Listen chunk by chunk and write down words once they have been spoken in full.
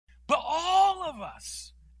But all of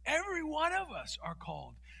us, every one of us are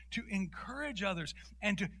called to encourage others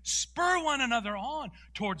and to spur one another on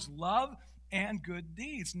towards love and good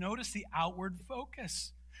deeds. Notice the outward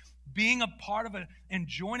focus. Being a part of and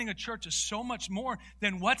joining a church is so much more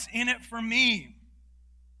than what's in it for me.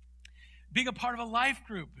 Being a part of a life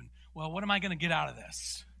group, and well, what am I going to get out of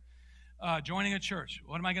this? Joining a church,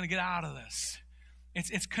 what am I going to get out of this?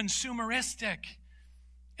 It's consumeristic.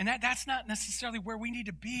 And that's not necessarily where we need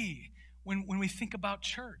to be when we think about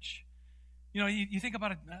church. You know, you think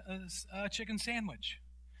about a chicken sandwich.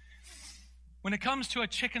 When it comes to a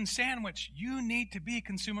chicken sandwich, you need to be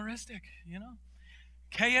consumeristic, you know.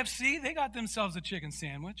 KFC, they got themselves a chicken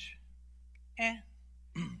sandwich.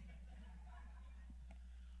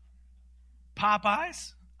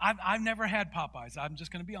 Popeyes, I've never had Popeyes. I'm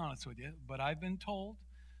just going to be honest with you. But I've been told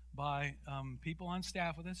by people on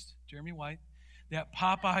staff with us, Jeremy White, that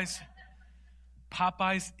Popeyes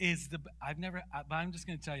is but I'm just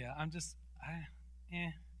going to tell you,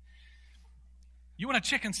 You want a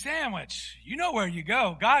chicken sandwich? You know where you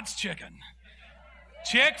go. God's chicken.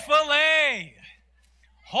 Chick-fil-A.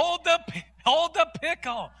 Hold the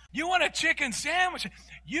pickle. You want a chicken sandwich?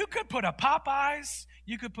 You could put a Popeyes.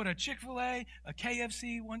 You could put a Chick-fil-A, a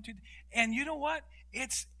KFC, 1, 2, and you know what?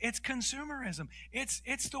 It's consumerism.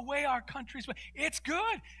 It's the way our country's. It's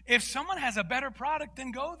good. If someone has a better product,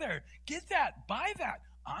 then go there. Get that. Buy that.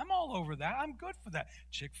 I'm all over that. I'm good for that.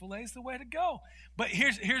 Chick-fil-A is the way to go. But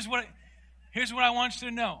here's what I want you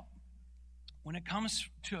to know. When it comes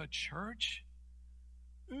to a church,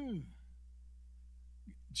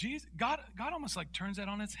 God almost like turns that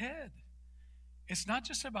on its head. It's not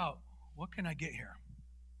just about what can I get here?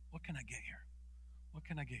 What can I get here? What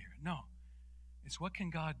can I get here? No. It's what can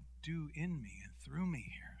God do in me and through me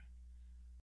here?